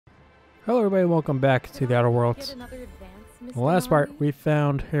Hello everybody, welcome back to the Outer Worlds. In the last part, we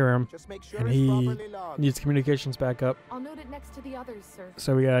found Hiram, and he needs communications back up. I'll note it next to the others, sir.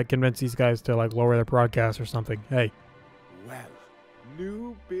 So we gotta convince these guys to like lower their broadcast or something. Hey. Well,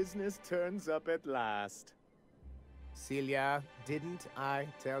 new business turns up at last. Celia, didn't I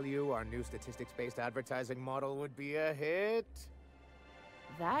tell you our new statistics-based advertising model would be a hit?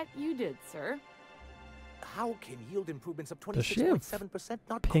 That you did, sir. How can yield improvements of Does she have 26.7%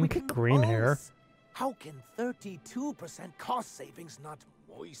 not pink quicken the green hair? pulse? How can 32% cost savings not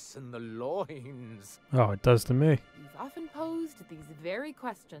moisten the loins? Oh, it does to me. You've often posed these very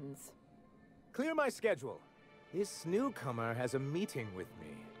questions. Clear my schedule. This newcomer has a meeting with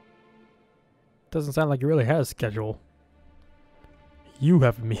me. Doesn't sound like he really has a schedule. You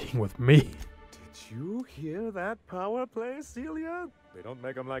have a meeting with me. Did you hear that power play, Celia? They don't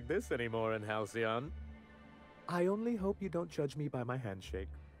make them like this anymore in Halcyon. I only hope you don't judge me by my handshake.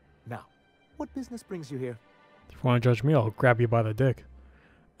 Now, what business brings you here? If you want to judge me, I'll grab you by the dick.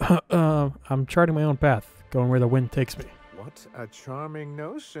 I'm charting my own path, going where the wind takes me. What a charming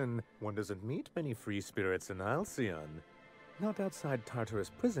notion. One doesn't meet many free spirits in Halcyon. Not outside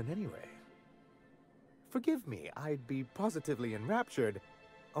Tartarus prison, anyway. Forgive me, I'd be positively enraptured.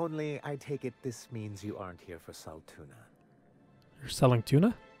 Only, I take it this means you aren't here for Saltuna. You're selling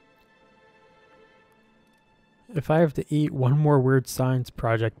tuna? If I have to eat one more weird science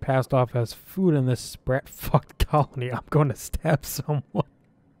project passed off as food in this sprat-fucked colony, I'm going to stab someone.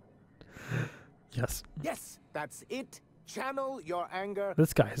 Yes. Yes, that's it. Channel your anger.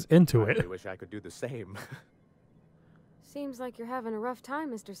 This guy's into I it. really wish I could do the same. Seems like you're having a rough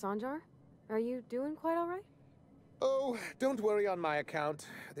time, Mr. Sanjar. Are you doing quite all right? Oh, don't worry on my account.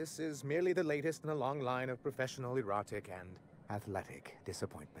 This is merely the latest in a long line of professional erotic and athletic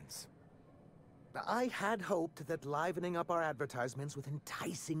disappointments. I had hoped that livening up our advertisements with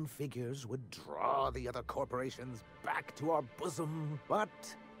enticing figures would draw the other corporations back to our bosom, but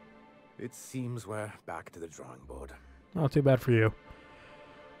it seems we're back to the drawing board. Not too bad for you.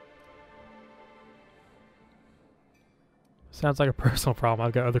 Sounds like a personal problem.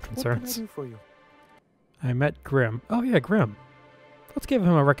 I've got other concerns. What can I do for you? I met Grim. Oh yeah, Grim. Let's give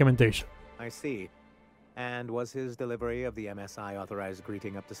him a recommendation. I see. And was his delivery of the MSI authorized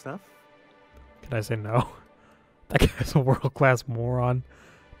greeting up to snuff? Can I say no? That guy's a world-class moron.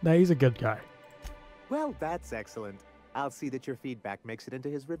 Nah, he's a good guy. Well, that's excellent. I'll see that your feedback makes it into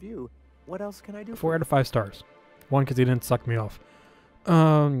his review. What else can I do? 4 out of 5 stars. 1 because he didn't suck me off.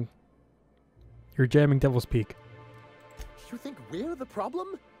 You're jamming Devil's Peak. You think we're the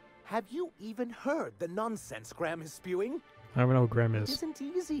problem? Have you even heard the nonsense Graham is spewing? I don't know who Grim It is. isn't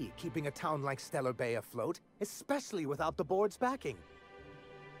easy keeping a town like Stellar Bay afloat, especially without the board's backing.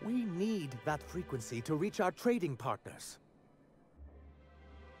 We need that frequency to reach our trading partners.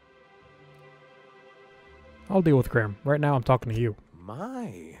 I'll deal with Grim. Right now I'm talking to you.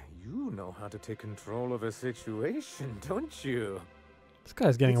 My, you know how to take control of a situation, don't you? This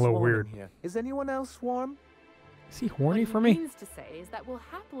guy's getting a little It's warm in weird. here. Is anyone else warm? Is he horny What for he me? means to say is that we'll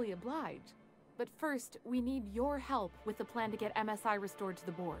happily oblige. But first, we need your help with the plan to get MSI restored to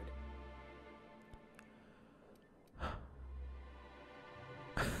the board.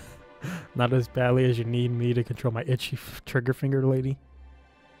 Not as badly as you need me to control my itchy trigger finger lady.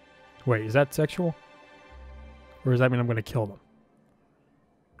 Wait, is that sexual? Or does that mean I'm going to kill them?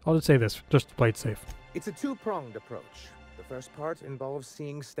 I'll just say this, just to play it safe. It's a two-pronged approach. The first part involves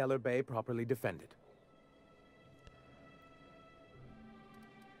seeing Stellar Bay properly defended.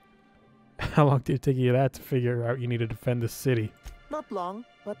 How long did it take you that to figure out you need to defend the city? Not long,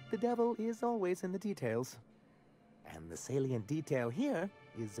 but the devil is always in the details. And the salient detail here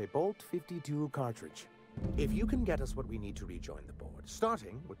is a Bolt 52 cartridge. If you can get us what we need to rejoin the board,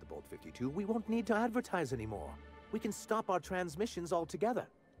 starting with the Bolt 52, we won't need to advertise anymore. We can stop our transmissions altogether.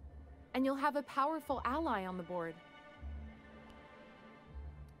 And you'll have a powerful ally on the board.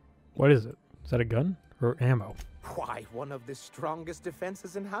 What is it? Is that a gun? Or ammo? Why, one of the strongest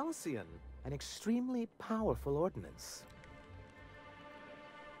defenses in Halcyon. An extremely powerful ordnance.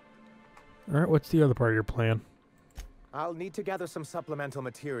 Alright, what's the other part of your plan? I'll need to gather some supplemental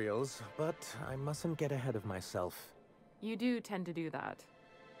materials, but I mustn't get ahead of myself. You do tend to do that.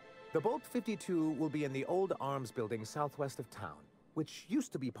 The Bolt 52 will be in the old arms building southwest of town, which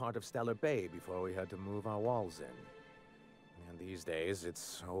used to be part of Stellar Bay before we had to move our walls in. And these days,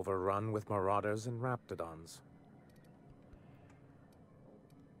 it's overrun with marauders and raptidons.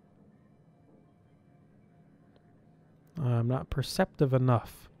 I'm not perceptive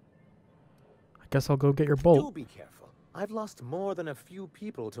enough. I guess I'll go get your bolt. Do be careful. I've lost more than a few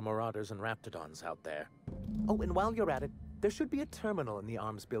people to marauders and raptidons out there. Oh, and while you're at it, There should be a terminal in the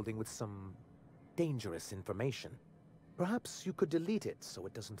arms building with some dangerous information. Perhaps you could delete it so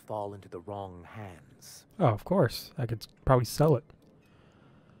it doesn't fall into the wrong hands. Oh, of course. I could probably sell it.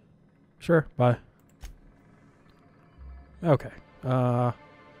 Sure, bye. Okay.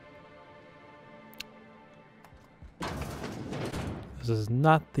 This is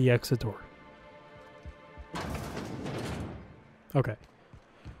not the exit door. Okay.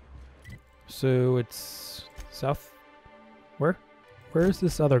 So it's south. Where? Where is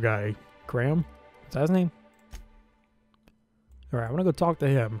this other guy? Graham? Is that his name? Alright, I'm gonna go talk to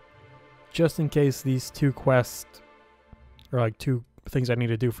him. Just in case these two quests, or like two things I need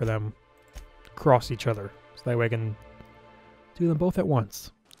to do for them, cross each other. So that way I can do them both at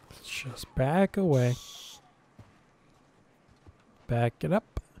once. Let's just back away. Back it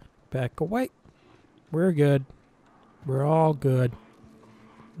up. Back away. We're good. We're all good.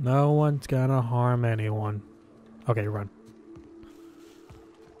 No one's gonna harm anyone. Okay, run.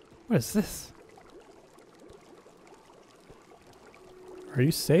 What is this? Are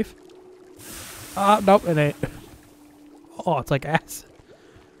you safe? Ah, nope, it ain't. Oh, it's like acid.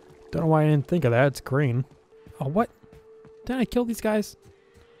 Don't know why I didn't think of that. It's green. Oh, what? Didn't I kill these guys?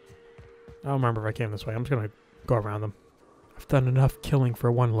 I don't remember if I came this way. I'm just gonna go around them. I've done enough killing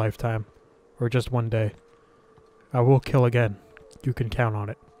for one lifetime. Or just one day. I will kill again. You can count on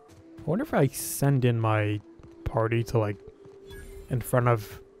it. I wonder if I send in my party to, like, in front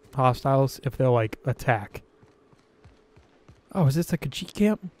of hostiles, if they'll, like, attack. Oh, is this like a cheat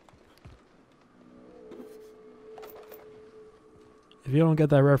camp? If you don't get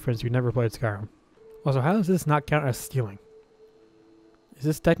that reference, you never played Skyrim. Also, how does this not count as stealing? Is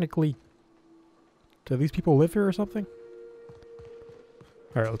this technically... Do these people live here or something?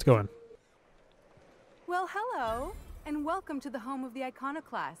 Alright, let's go in. Well, hello, and welcome to the home of the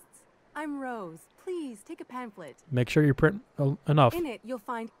Iconoclasts. I'm Rose. Please, take a pamphlet. Make sure you print enough. In it, you'll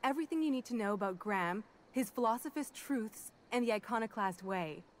find everything you need to know about Graham, his philosophist truths, and the Iconoclast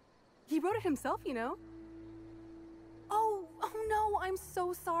way. He wrote it himself, you know. Oh no, I'm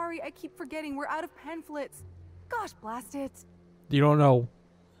so sorry. I keep forgetting we're out of pamphlets. Gosh, blast it. You don't know.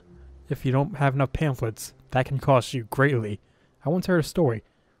 If you don't have enough pamphlets, that can cost you greatly. I once heard a story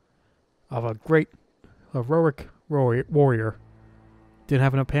of a great heroic warrior. Didn't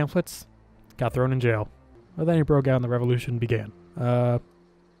have enough pamphlets, got thrown in jail. Well, then he broke out and the revolution began. You're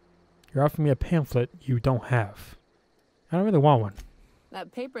offering me a pamphlet you don't have. I don't really want one.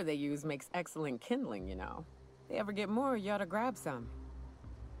 That paper they use makes excellent kindling, you know. If they ever get more, you ought to grab some.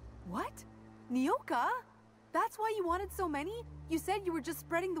 What? Nyoka? That's why you wanted so many? You said you were just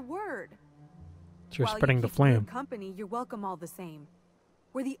spreading the word. You're While spreading you the keep flame. good company, you're welcome all the same.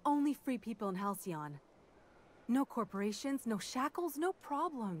 We're the only free people in Halcyon. No corporations, no shackles, no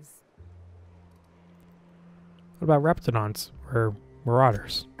problems. What about Raptidons or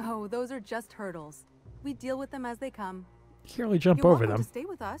Marauders? Oh, those are just hurdles. We deal with them as they come. You can't really jump You're over welcome them. to stay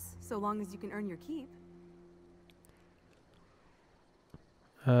with us, so long as you can earn your keep.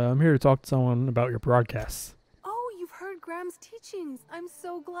 I'm here to talk to someone about your broadcasts. Oh, you've heard Graham's teachings. I'm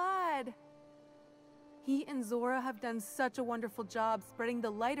so glad. He and Zora have done such a wonderful job spreading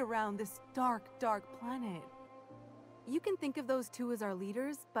the light around this dark, dark planet. You can think of those two as our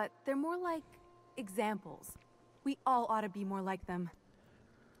leaders, but they're more like examples. We all ought to be more like them.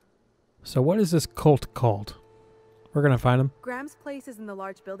 So what is this cult called? We're gonna find him. Graham's place is in the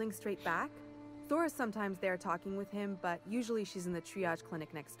large building straight back. Zora's sometimes there talking with him, but usually she's in the triage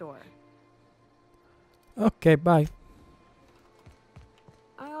clinic next door. Okay, bye.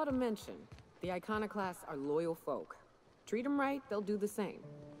 I ought to mention, the Iconoclasts are loyal folk. Treat them right, they'll do the same.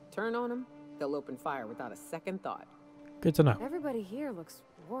 Turn on them, they'll open fire without a second thought. Good to know. Everybody here looks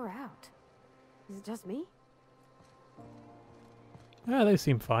wore out. Is it just me? Yeah, they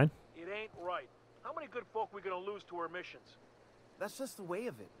seem fine. It ain't right. How many good folk we gonna lose to our missions? That's just the way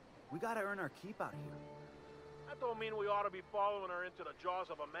of it. We gotta earn our keep out here. That don't mean we ought to be following her into the jaws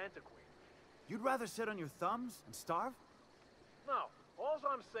of a mantiquine. You'd rather sit on your thumbs and starve? No. All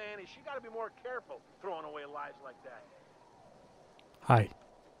I'm saying is she gotta be more careful throwing away lives like that. Hi.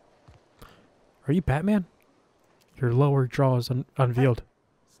 Are you Batman? Your lower jaw is unveiled.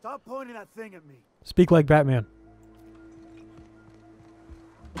 Hey, stop pointing that thing at me. Speak like Batman.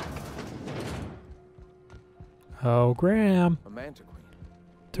 Oh, Graham. A mantiquine.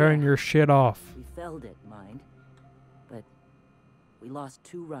 Turn your shit off. We felled it, mind. But we lost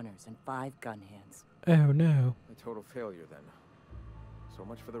 2 runners and 5 gun hands. Oh, no. A total failure, then. So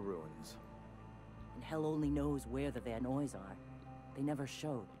much for the ruins. And hell only knows where the Van Noys are. They never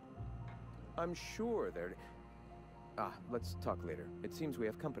showed. I'm sure they're... Ah, let's talk later. It seems we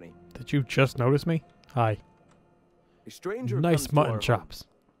have company. Did you just notice me? Hi. A stranger comes Nice to mutton our chops. home.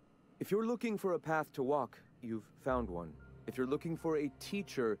 If you're looking for a path to walk, you've found one. If you're looking for a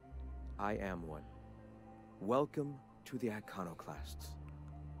teacher, I am one. Welcome to the Iconoclasts.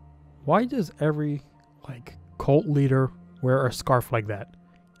 Why does every, like, cult leader wear a scarf like that?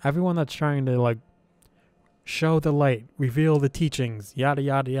 Everyone that's trying to, like, show the light, reveal the teachings, yada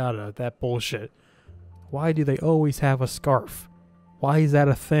yada yada, that bullshit. Why do they always have a scarf? Why is that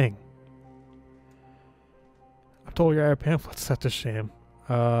a thing? I'm told you're out of pamphlets. That's a shame.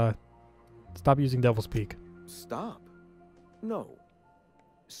 Stop using Devil's Peak. Stop? No.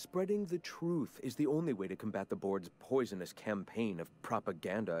 Spreading the truth is the only way to combat the board's poisonous campaign of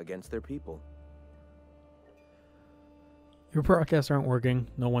propaganda against their people. Your broadcasts aren't working.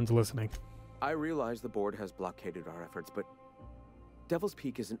 No one's listening. I realize the board has blockaded our efforts, but Devil's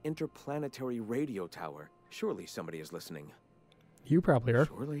Peak is an interplanetary radio tower. Surely somebody is listening. You probably are.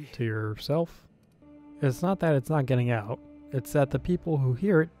 Surely. To yourself. It's not that it's not getting out. It's that the people who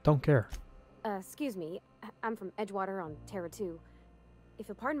hear it don't care. Excuse me. I'm from Edgewater on Terra 2. If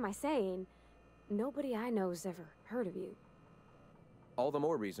you'll pardon my saying, nobody I know's ever heard of you. All the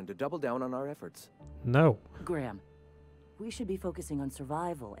more reason to double down on our efforts. No. Graham, we should be focusing on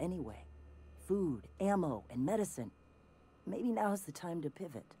survival anyway. Food, ammo, and medicine. Maybe now's the time to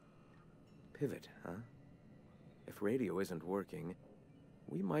pivot. Pivot, huh? If radio isn't working,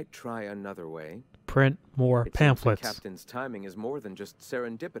 we might try another way. Print more It seems pamphlets. the captain's timing is more than just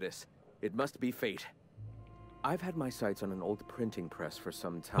serendipitous. It must be fate. I've had my sights on an old printing press for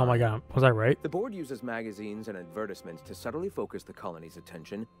some time. Oh my god, was I right? The board uses magazines and advertisements to subtly focus the colony's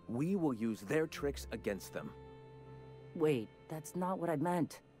attention. We will use their tricks against them. Wait, that's not what I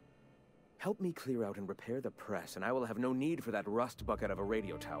meant. Help me clear out and repair the press, and I will have no need for that rust bucket of a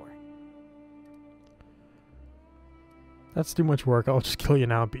radio tower. That's too much work. I'll just kill you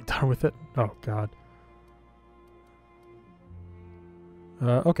now and be done with it. Oh god.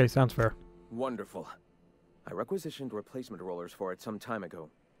 Okay, sounds fair. Wonderful. I requisitioned replacement rollers for it some time ago.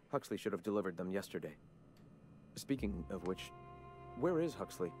 Huxley should have delivered them yesterday. Speaking of which, where is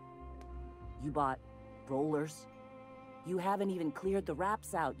Huxley? You bought rollers? You haven't even cleared the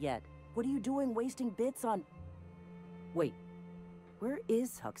wraps out yet. What are you doing wasting bits on... Wait, where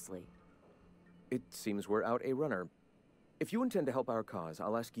is Huxley? It seems we're out a runner. If you intend to help our cause,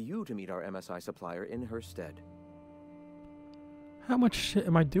 I'll ask you to meet our MSI supplier in her stead. How much shit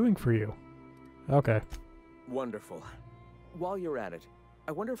am I doing for you? Okay. Wonderful. While you're at it,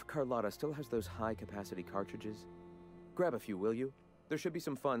 I wonder if Carlotta still has those high-capacity cartridges? Grab a few, will you? There should be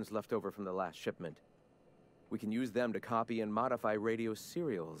some funds left over from the last shipment. We can use them to copy and modify radio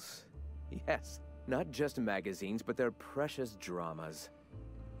serials. Yes, not just magazines, but their precious dramas.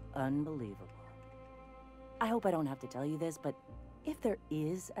 Unbelievable. I hope I don't have to tell you this, but if there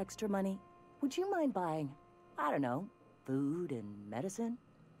is extra money, would you mind buying, I don't know, food and medicine?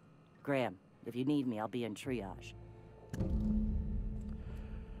 Graham, if you need me, I'll be in triage.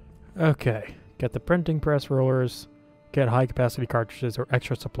 Okay. Get the printing press rollers, get high capacity cartridges or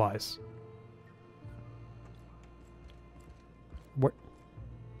extra supplies. What?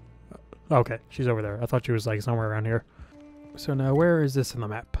 Okay, she's over there. I thought she was like somewhere around here. So now where is this in the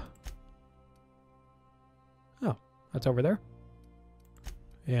map? Oh, that's over there.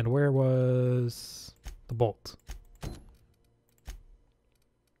 And where was the bolt?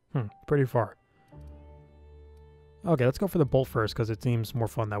 Pretty far. Okay, let's go for the bolt first because it seems more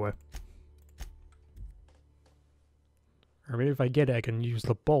fun that way. Or maybe if I get it, I can use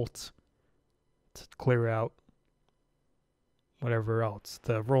the bolt to clear out whatever else.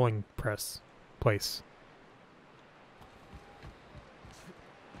 The rolling press place.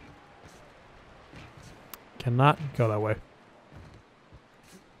 Cannot go that way.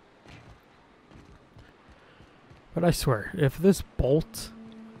 But I swear, if this bolt...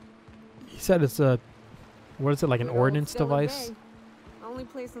 He said it's a... What is it, like an ordnance device? Only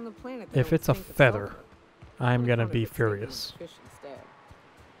place on the planet If it's a feather, I'm gonna be furious.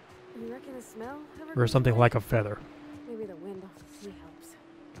 You reckon the smell ever Or goes something away? like a feather. Maybe the wind off the sea helps.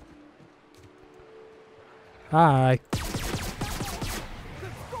 Hi.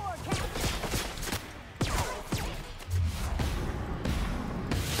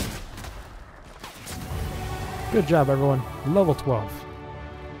 Good job, everyone. Level 12.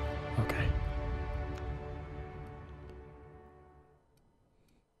 Okay.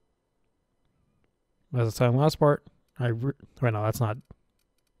 As I said in the last part, wait, no, that's not.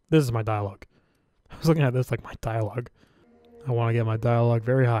 This is my dialogue. I was looking at this like my dialogue. I want to get my dialogue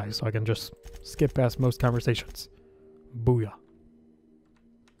very high so I can just skip past most conversations. Booyah.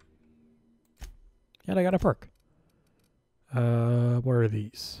 And I got a perk. What are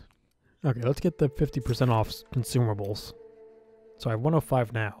these? Okay, let's get the 50% off consumables. So I have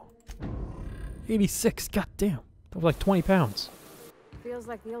 105 now. 86, goddamn. That was like 20 pounds. Feels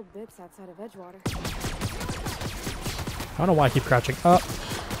like the old dips outside of Edgewater. I don't know why I keep crouching up.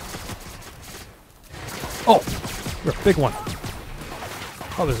 Oh, you're a big one.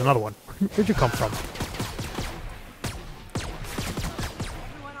 Oh, there's another one. Where'd you come from?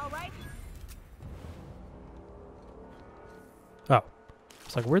 Everyone all right? Oh,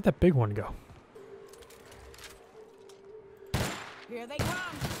 it's like, where'd that big one go? Here they come.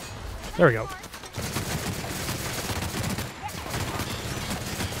 There we go.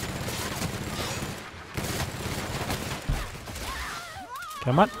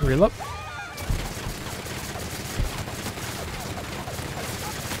 Come on, reload.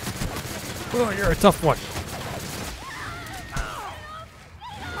 Oh, you're a tough one.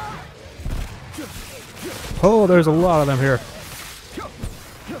 Oh, there's a lot of them here.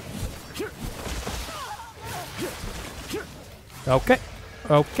 Okay.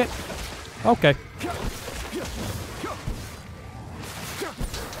 Okay. Okay.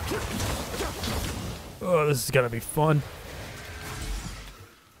 Oh, this is gonna be fun.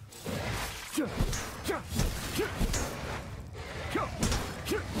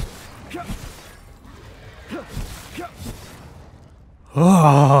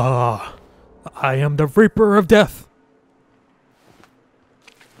 Ah, I am the Reaper of Death.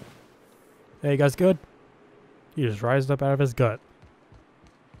 Hey, you guys good? He just rised up out of his gut.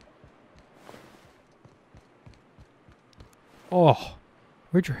 Oh,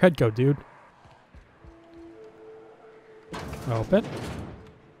 where'd your head go, dude? Open.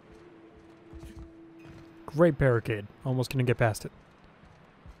 Great barricade. Almost couldn't get past it.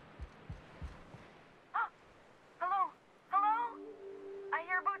 Hello? Hello? I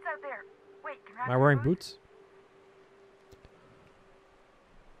hear boots out there. Wait, can I Am I wearing boots?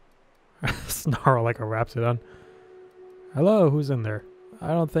 Snarl like a Rapsodon. Hello, who's in there? I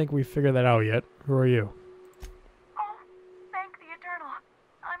don't think we figured that out yet. Who are you? Oh, thank the Eternal.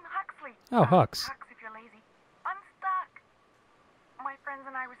 I'm Huxley. Oh, Hux. Hux if you're lazy. I'm stuck. My friends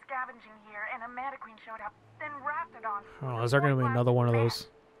and I were scavenging here, and a Manta Queen showed up, then Raptodon. Oh, is there going to be another one of those?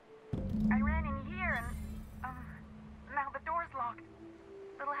 I ran in here, and, now the door's locked.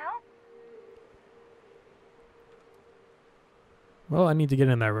 Little help? Well, I need to get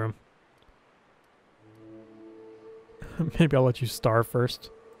in that room. Maybe I'll let you starve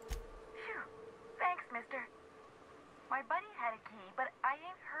first. Phew. Thanks, mister. My buddy had a key, but I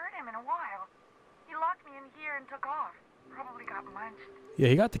ain't heard him in a while. He locked me in here and took off. Probably got munched. Yeah,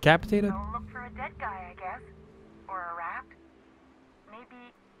 he got decapitated? So look for a dead guy, I guess. Or a rat.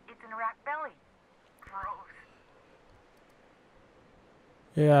 Maybe it's in a rat belly. Gross.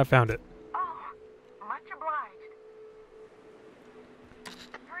 Yeah, I found it. Oh, much obliged.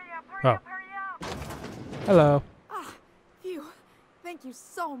 Hurry up, hurry Oh. up, hurry up! Hello. Ah, phew. Thank you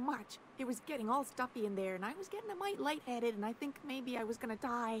so much. It was getting all stuffy in there, and I was getting a mite lightheaded, and I think maybe I was gonna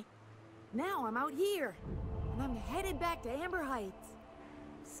die. Now I'm out here, and I'm headed back to Amber Heights.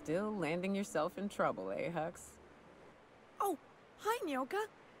 Still landing yourself in trouble, eh, Hux? Oh, hi, Nyoka.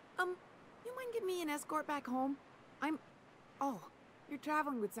 You mind giving me an escort back home? Oh, you're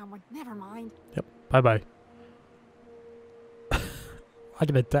traveling with someone. Never mind. Yep, bye-bye. I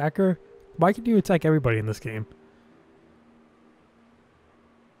can attack her? Why can you attack everybody in this game?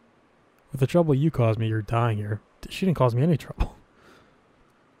 With the trouble you caused me, you're dying here. She didn't cause me any trouble.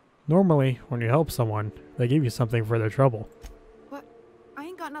 Normally, when you help someone, they give you something for their trouble. But I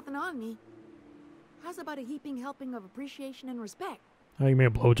ain't got nothing on me. How's about a heaping helping of appreciation and respect? How you made a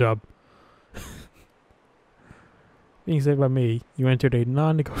blowjob? Being saved by me, you entered a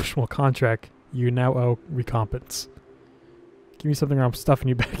non-negotiable contract. You now owe recompense. Give me something or I'm stuffing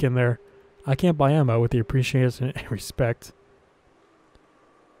you back in there. I can't buy ammo with the appreciation and respect.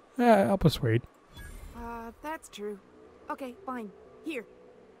 Yeah, I'll persuade. That's true. Okay, fine. Here.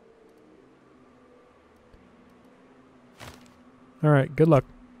 Alright, good luck.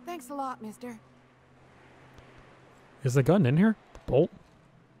 Thanks a lot, mister. Is the gun in here? The bolt?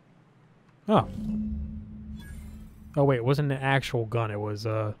 Oh. Oh wait, it wasn't an actual gun, it was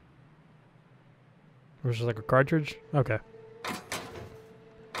just like a cartridge? Okay.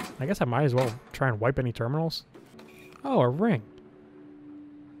 I guess I might as well try and wipe any terminals. Oh, a ring.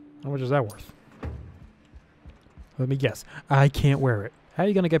 How much is that worth? Let me guess. I can't wear it. How are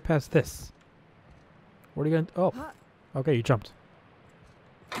you gonna get past this? What are you gonna... Oh. Okay, you jumped.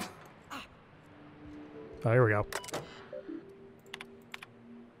 Oh, here we go.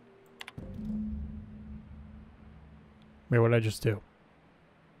 Wait, what did I just do?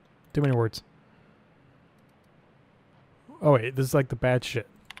 Too many words. Oh wait, this is like the bad shit.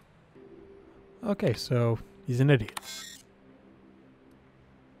 Okay, so he's an idiot.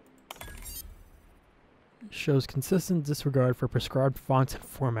 Shows consistent disregard for prescribed fonts and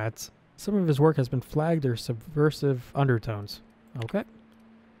formats. Some of his work has been flagged or subversive undertones. Okay.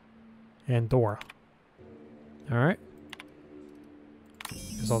 And Dora. Alright.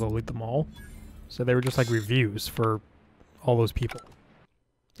 Guess I'll delete them all. So they were just like reviews for all those people.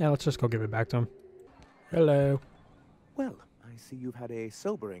 Yeah, let's just go give it back to him. Hello. Well, I see you've had a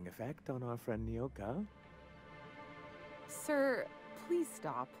sobering effect on our friend Nyoka. Sir, please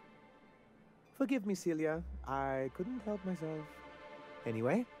stop. Forgive me, Celia. I couldn't help myself.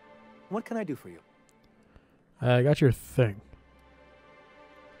 Anyway, what can I do for you? I got your thing.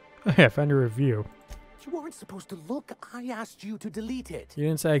 Hey, I found your review. You weren't supposed to look. I asked you to delete it. You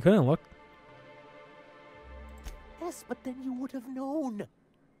didn't say I couldn't look. Yes, but then you would have known.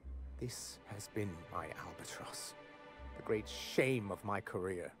 This has been my albatross. The great shame of my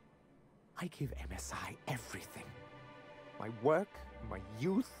career. I give MSI everything. My work, my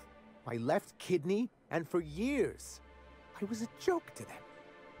youth, my left kidney, and for years, I was a joke to them.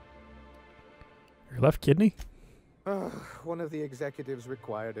 Your left kidney? One of the executives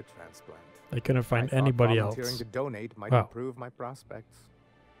required a transplant. They couldn't find I thought anybody else. volunteering to donate might Wow. improve my prospects.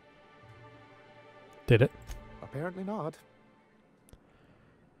 Did it? Apparently not.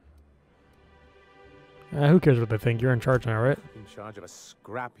 Who cares what they think? You're in charge now, right? In charge of a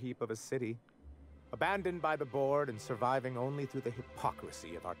scrap heap of a city. Abandoned by the board and surviving only through the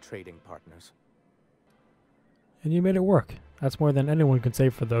hypocrisy of our trading partners. And you made it work. That's more than anyone can say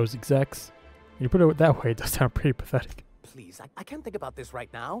for those execs. When you put it that way, it does sound pretty pathetic. Please, I can't think about this right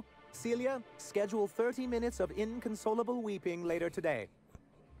now. Celia, schedule 30 minutes of inconsolable weeping later today.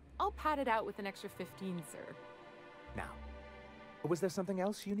 I'll pad it out with an extra 15, sir. Now, was there something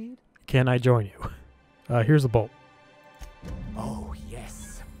else you need? Can I join you? Here's a bolt. Oh,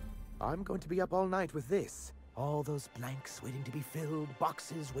 yes. I'm going to be up all night with this. All those blanks waiting to be filled,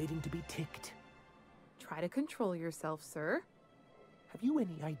 boxes waiting to be ticked. Try to control yourself, sir. Have you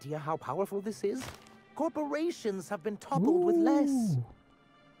any idea how powerful this is? Corporations have been toppled with less.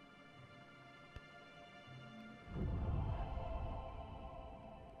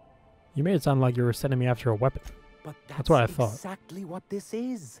 You made it sound like you were sending me after a weapon. But that's what I thought. Exactly what this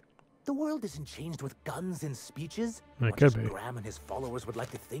is. The world isn't changed with guns and speeches, It much could as be. Graham and his followers would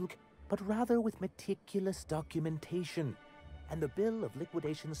like to think, but rather with meticulous documentation. And the bill of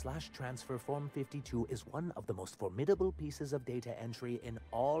liquidation/transfer Form 52 is one of the most formidable pieces of data entry in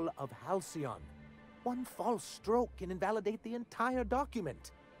all of Halcyon. One false stroke can invalidate the entire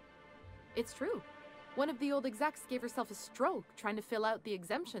document. It's true. One of the old execs gave herself a stroke trying to fill out the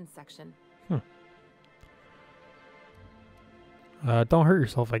exemption section. Don't hurt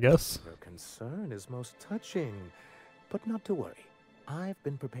yourself, I guess. Your concern is most touching, but not to worry. I've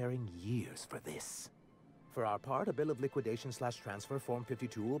been preparing years for this. For our part, a bill of liquidation/transfer Form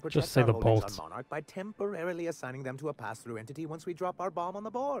 52 will protect Just say our the holdings bolts. on Monarch by temporarily assigning them to a pass-through entity once we drop our bomb on the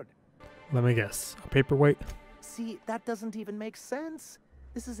board. Let me guess. A paperweight? See, that doesn't even make sense.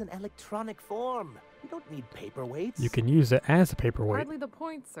 This is an electronic form. We don't need paperweights. You can use it as a paperweight. Hardly the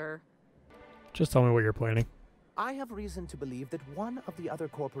point, sir. Just tell me what you're planning. I have reason to believe that one of the other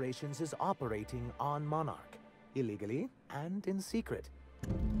corporations is operating on Monarch, illegally and in secret.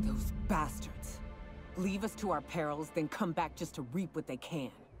 Those bastards. Leave us to our perils, then come back just to reap what they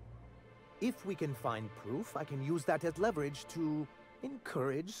can. If we can find proof, I can use that as leverage to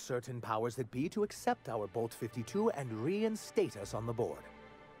encourage certain powers that be to accept our Bolt 52 and reinstate us on the board.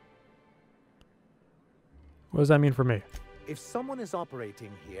 What does that mean for me? If someone is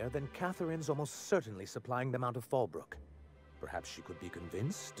operating here, then Catherine's almost certainly supplying them out of Fallbrook. Perhaps she could be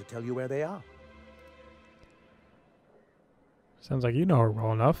convinced to tell you where they are. Sounds like you know her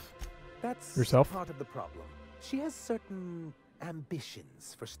well enough. That's Yourself? part of the problem. She has certain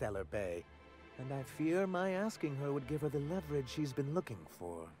ambitions for Stellar Bay, and I fear my asking her would give her the leverage she's been looking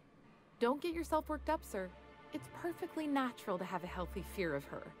for. Don't get yourself worked up, sir. It's perfectly natural to have a healthy fear of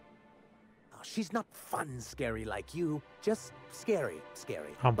her. Oh, she's not fun scary like you, just scary.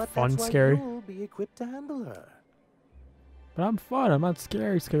 I'm but fun that's why scary? you'll be equipped to handle her. But I'm fun. I'm not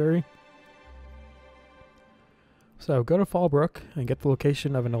scary. So, go to Fallbrook and get the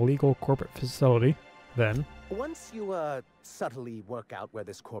location of an illegal corporate facility. Then, Once you, subtly work out where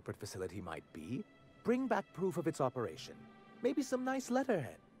this corporate facility might be, bring back proof of its operation. Maybe some nice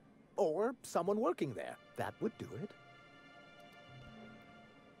letterhead. Or someone working there. That would do it.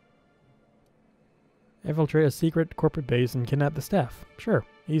 infiltrate a secret corporate base and kidnap the staff. Sure,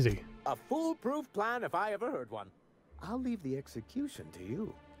 easy. A foolproof plan if I ever heard one. I'll leave the execution to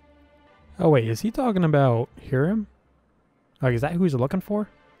you. Oh wait, is he talking about Hiram? Like, is that who he's looking for?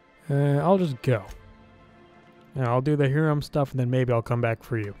 I'll just go. Now, I'll do the Hiram stuff, and then maybe I'll come back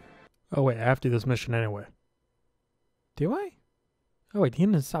for you. Oh, wait, I have to do this mission anyway. Do I? Oh, wait, he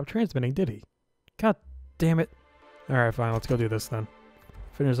didn't stop transmitting, did he? God damn it. Alright, fine, let's go do this then.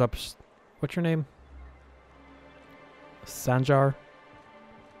 Finish up. What's your name? Sanjar?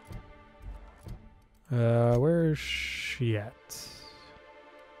 Where's she at?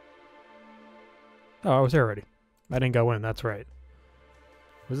 Oh, I was here already. I didn't go in, that's right.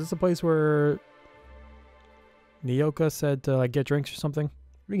 Was this a place where Nyoka said to like get drinks or something?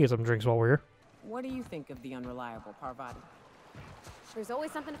 We can get some drinks while we're here. What do you think of the unreliable Parvati? There's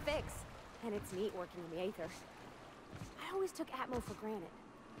always something to fix, and it's neat working in the Aether. I always took Atmo for granted.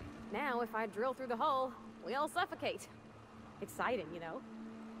 Now, if I drill through the hull, we all suffocate. Exciting, you know?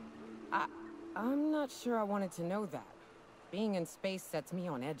 I'm not sure I wanted to know that. Being in space sets me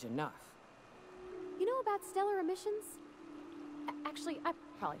on edge enough. You know about stellar emissions? Actually, I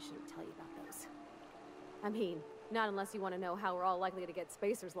probably shouldn't tell you about those. I mean, not unless you want to know how we're all likely to get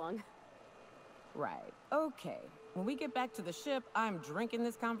spacers lung. Right. Okay. When we get back to the ship, I'm drinking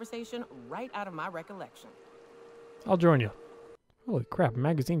this conversation right out of my recollection. I'll join you. Holy crap, a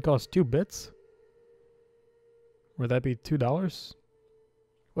magazine costs 2 bits? Would that be $2?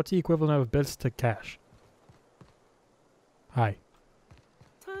 What's the equivalent of bits to cash? Hi.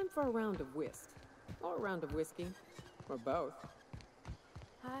 Time for a round of whist. Or a round of whiskey. Or both.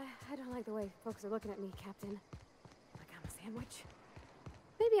 I don't like the way folks are looking at me, Captain. Like I'm a sandwich.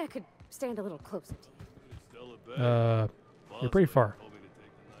 Maybe I could stand a little closer to you. You're pretty far.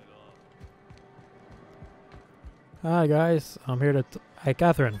 Hi guys, I'm here to Hi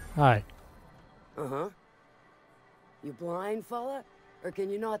Catherine, hi. Uh-huh. You blind, fella? Or can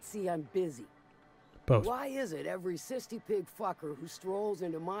you not see I'm busy? Both. Why is it every sissy pig fucker who strolls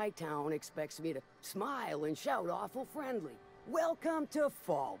into my town expects me to smile and shout awful friendly? Welcome to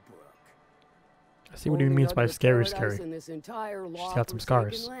Fallbrook. I see what he means by scary. In this entire She's got some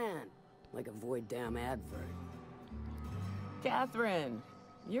scars. Land, like a void damn advert. Catherine,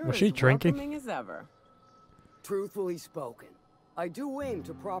 you're Was as she drinking? welcoming as ever. Truthfully spoken, I do aim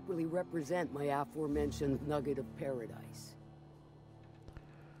to properly represent my aforementioned nugget of paradise.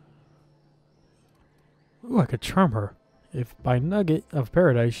 Ooh, I could charm her. If by nugget of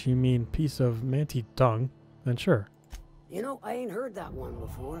paradise you mean piece of manti tongue, then sure. You know, I ain't heard that one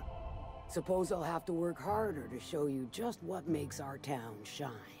before. Suppose I'll have to work harder to show you just what makes our town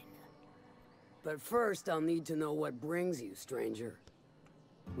shine. But first, I'll need to know what brings you, stranger.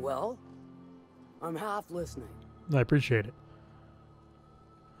 Well, I'm half listening. I appreciate it.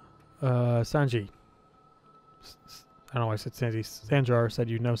 Sanji. I don't know why I said Sanji. Sanjar said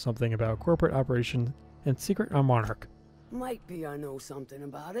you know something about corporate operation and secret on Monarch. Might be I know something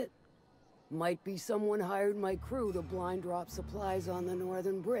about it. Might be someone hired my crew to blind drop supplies on the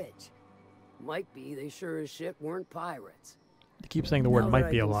northern bridge. Might be they sure as shit weren't pirates. You keep saying the word might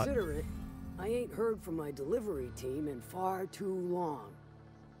be a lot. It, I ain't heard from my delivery team in far too long.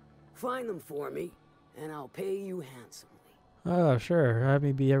 Find them for me, and I'll pay you handsomely. Oh, sure. Have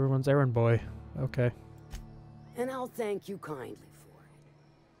me be everyone's errand boy. Okay. And I'll thank you kindly for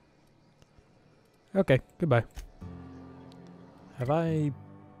it. Okay, goodbye. Have I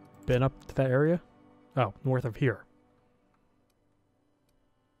been up to that area? Oh, north of here.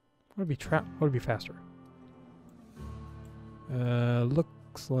 Would it be faster?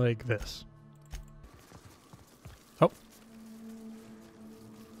 Looks like this. Oh.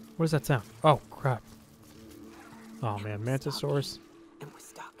 What does that sound? Oh, crap. Oh man, Mantisaurus. And we're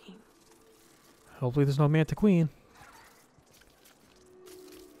stalking. Hopefully there's no Manta Queen.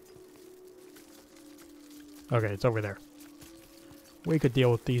 Okay, it's over there. We could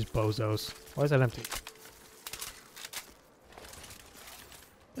deal with these bozos. Why is that empty?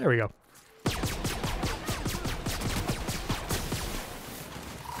 There we go.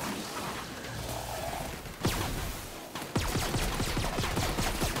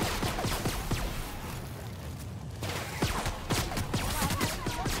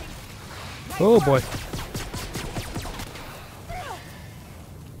 Oh boy.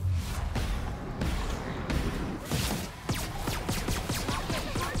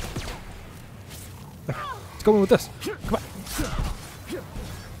 Let's go in with this. Come on.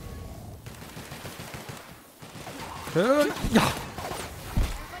 Yeah.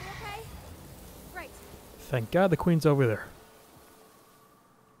 Thank God the queen's over there.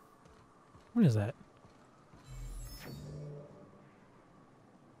 What is that?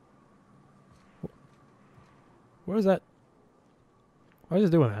 What is that? Why is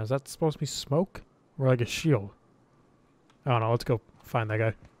it doing that? Is that supposed to be smoke? Or like a shield? I don't know. Let's go find that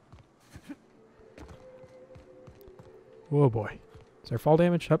guy. Oh boy. Is there fall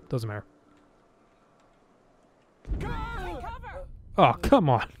damage? Up, doesn't matter. Oh, come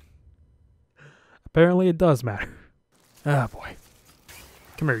on. Apparently it does matter. Ah, boy.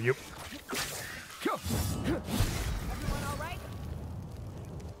 Come here, you.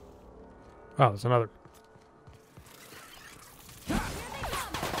 Oh, there's another.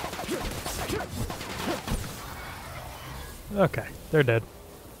 Okay, they're dead.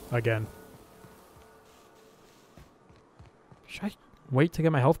 Again. Should I wait to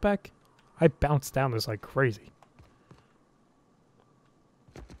get my health back? I bounced down this like crazy.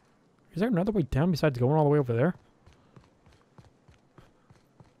 Is there another way down besides going all the way over there?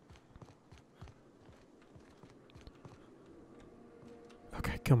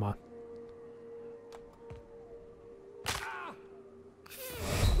 Okay, come on.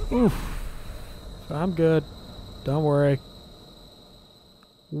 Oof. I'm good. Don't worry.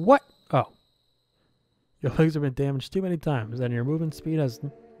 What? Oh. Your legs have been damaged too many times, and your movement speed has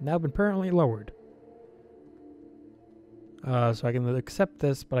now been permanently lowered. So I can accept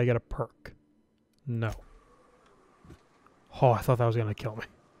this, but I get a perk. No. Oh, I thought that was going to kill me.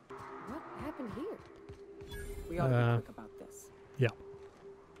 What happened here? We ought to be quick about this. Yeah.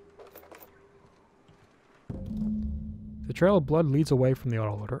 The trail of blood leads away from the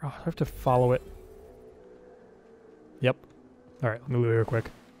autoloader. Oh, I have to follow it. Yep. Alright, let me leave here quick.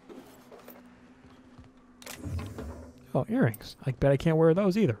 Oh, earrings. I bet I can't wear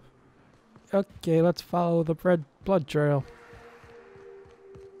those either. Okay, let's follow the red blood trail.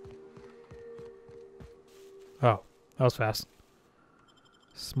 Oh, that was fast.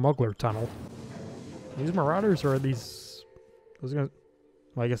 Smuggler tunnel. Are these marauders or are these... Well,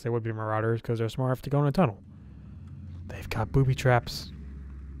 I guess they would be marauders because they're smart enough to go in a tunnel. They've got booby traps.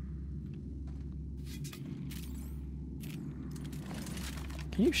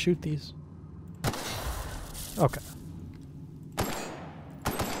 Can you shoot these? Okay.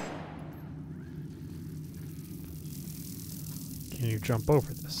 Can you jump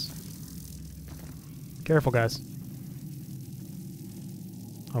over this? Careful, guys.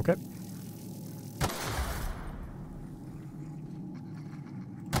 Okay.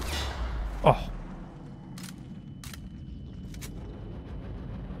 Oh.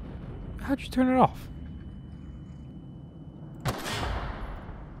 How'd you turn it off?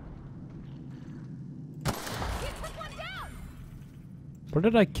 What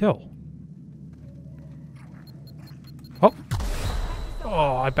did I kill? Oh.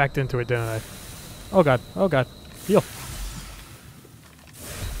 Oh, I backed into it, didn't I? Oh god. Oh god. Heal.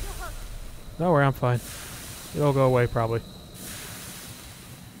 Don't worry, I'm fine. It'll go away, probably.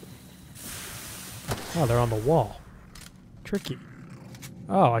 Oh, they're on the wall. Tricky.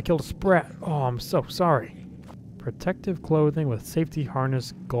 Oh, I killed a sprat. Oh, I'm so sorry. Protective clothing with safety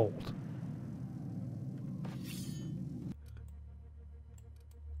harness gold.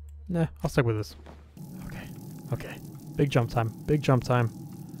 Nah, I'll stick with this. Okay. Okay. Big jump time. Big jump time.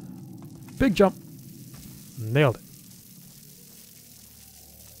 Big jump. Nailed it.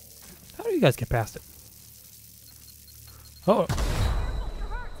 How do you guys get past it? Oh.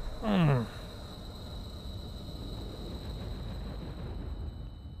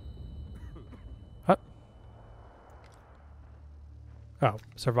 Huh? Oh,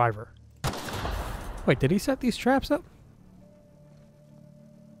 survivor. Wait, did he set these traps up?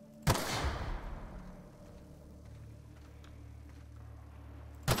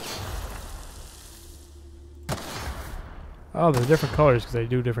 Oh, they're different colors because they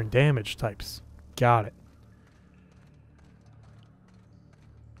do different damage types. Got it.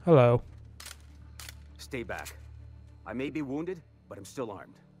 Hello. Stay back. I may be wounded, but I'm still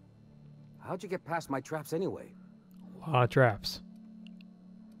armed. How'd you get past my traps anyway? A lot of traps.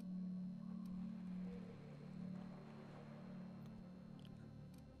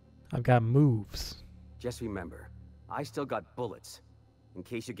 I've got moves. Just remember, I still got bullets. In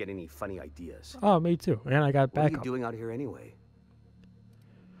case you get any funny ideas. Oh, me too. And I got backup. What are you doing out here anyway?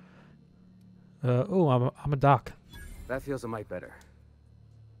 Oh, I'm a doc. That feels a mite better.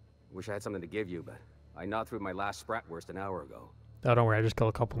 Wish I had something to give you, but I gnawed through my last Spratwurst an hour ago. Oh, don't worry. I just killed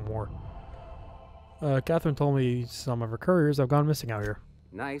a couple more. Catherine told me some of her couriers have gone missing out here.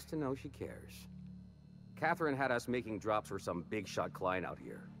 Nice to know she cares. Catherine had us making drops for some big shot client out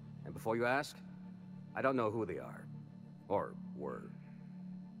here. And before you ask, I don't know who they are. Or were.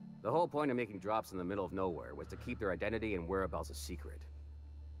 The whole point of making drops in the middle of nowhere was to keep their identity and whereabouts a secret.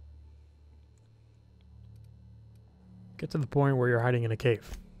 Get to the point where you're hiding in a cave.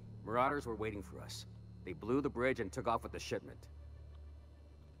 Marauders were waiting for us. They blew the bridge and took off with the shipment.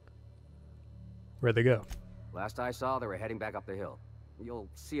 Where'd they go? Last I saw, they were heading back up the hill. You'll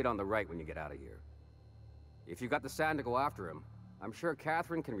see it on the right when you get out of here. If you got the sand to go after him, I'm sure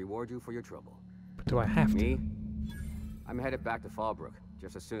Catherine can reward you for your trouble. But do I have to? Me? I'm headed back to Fallbrook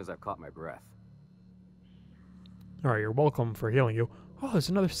just as soon as I've caught my breath. Alright, you're welcome for healing you. Oh, there's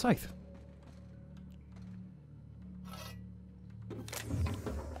another scythe.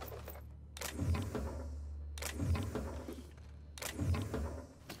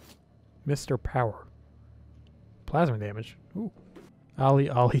 Mr. Power. Plasma damage. Ooh. Ollie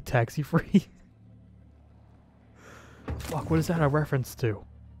Ollie taxi free. Fuck, what is that a reference to?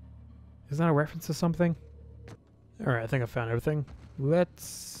 Is that a reference to something? Alright, I think I found everything.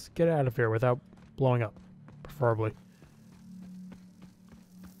 Let's get out of here without blowing up. Preferably.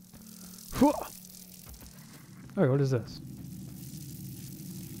 Alright, what is this?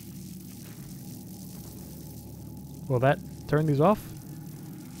 Will that turn these off?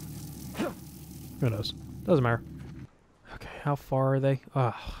 Who knows? Doesn't matter. Okay, how far are they?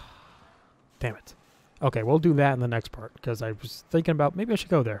 Damn it. Okay, we'll do that in the next part, because I was thinking about maybe I should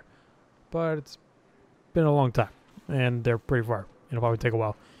go there. But it's been a long time, and they're pretty far. It'll probably take a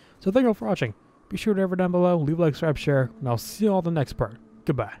while. So thank you all for watching. Be sure to ever down below, leave a like, subscribe, share, and I'll see you all in the next part.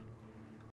 Goodbye.